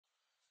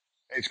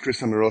Hey, it's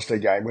Chris, I'm the real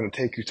estate guy. I'm going to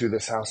take you through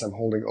this house I'm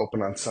holding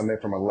open on Sunday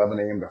from 11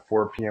 a.m. to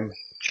 4 p.m.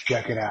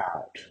 Check it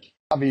out.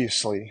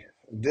 Obviously,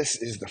 this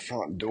is the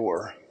front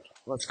door.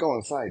 Let's go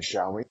inside,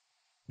 shall we?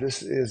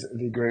 This is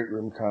the great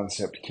room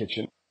concept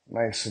kitchen.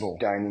 Nice little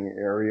dining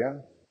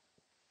area.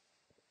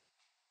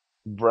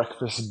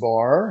 Breakfast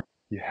bar.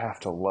 You have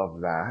to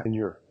love that. In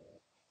your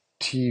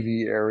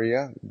TV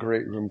area,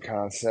 great room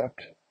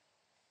concept.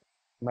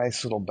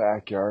 Nice little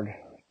backyard.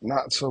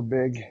 Not so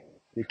big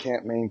you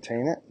can't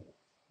maintain it,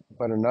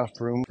 but enough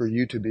room for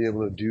you to be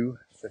able to do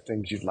the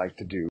things you'd like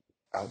to do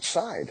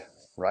outside,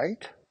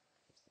 right?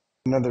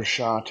 Another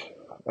shot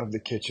of the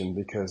kitchen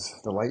because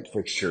the light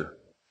fixture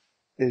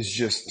is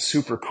just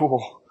super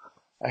cool.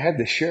 I had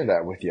to share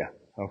that with you,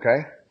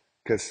 okay?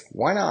 Because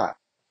why not?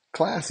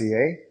 Classy,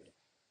 eh?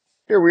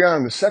 Here we are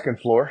on the second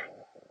floor.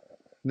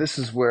 This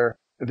is where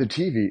the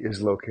TV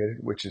is located,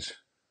 which is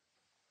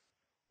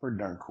pretty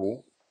darn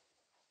cool.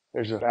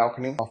 There's a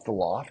balcony off the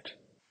loft.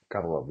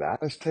 Gotta love that.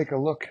 Let's take a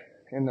look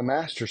in the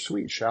master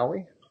suite, shall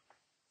we?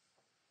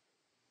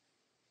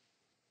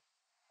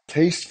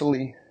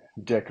 Tastefully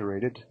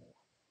decorated.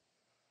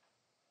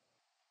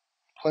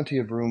 Plenty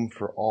of room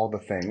for all the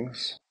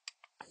things.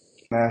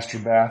 Master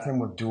bathroom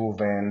with dual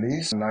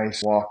vanities, a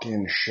nice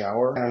walk-in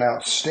shower, and an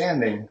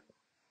outstanding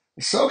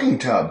soaking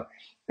tub.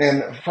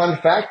 And fun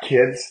fact,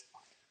 kids,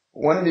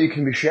 one of you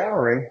can be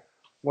showering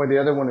while the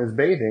other one is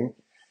bathing,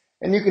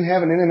 and you can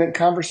have an intimate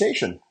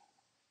conversation.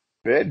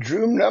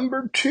 Bedroom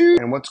number 2.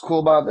 And what's cool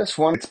about this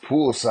one, it's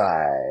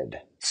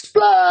poolside.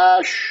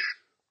 Splash!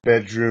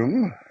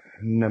 Bedroom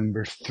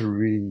number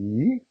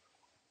 3.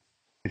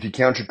 If you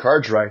count your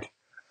cards right,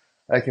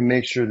 I can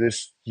make sure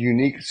this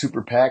unique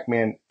Super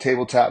Pac-Man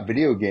tabletop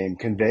video game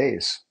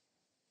conveys.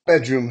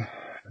 Bedroom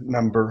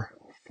number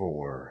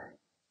 4.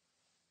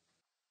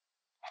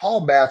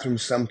 Hall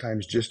bathrooms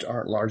sometimes just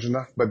aren't large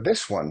enough, but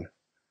this one,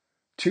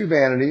 2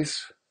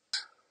 vanities,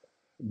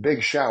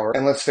 big shower.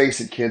 And let's face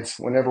it, kids,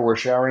 whenever we're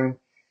showering,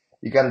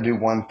 you got to do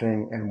one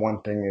thing, and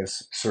one thing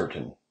is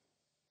certain.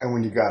 And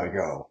when you got to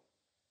go,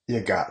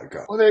 you got to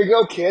go. Well, there you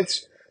go,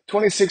 kids.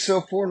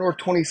 2604 North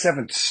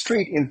 27th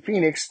Street in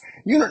Phoenix.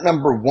 Unit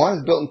number 1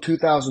 is built in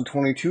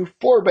 2022.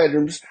 4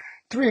 bedrooms,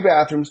 3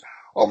 bathrooms,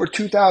 over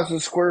 2,000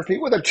 square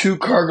feet with a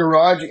 2-car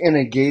garage in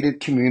a gated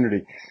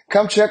community.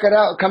 Come check it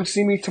out. Come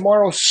see me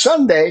tomorrow,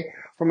 Sunday,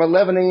 from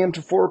 11 a.m.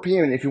 to 4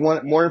 p.m. And if you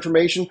want more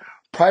information,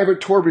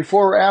 private tour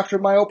before or after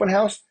my open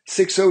house,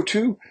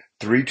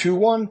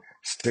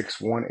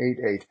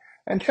 602-321-6188.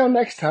 Until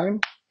next time,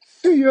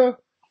 see ya.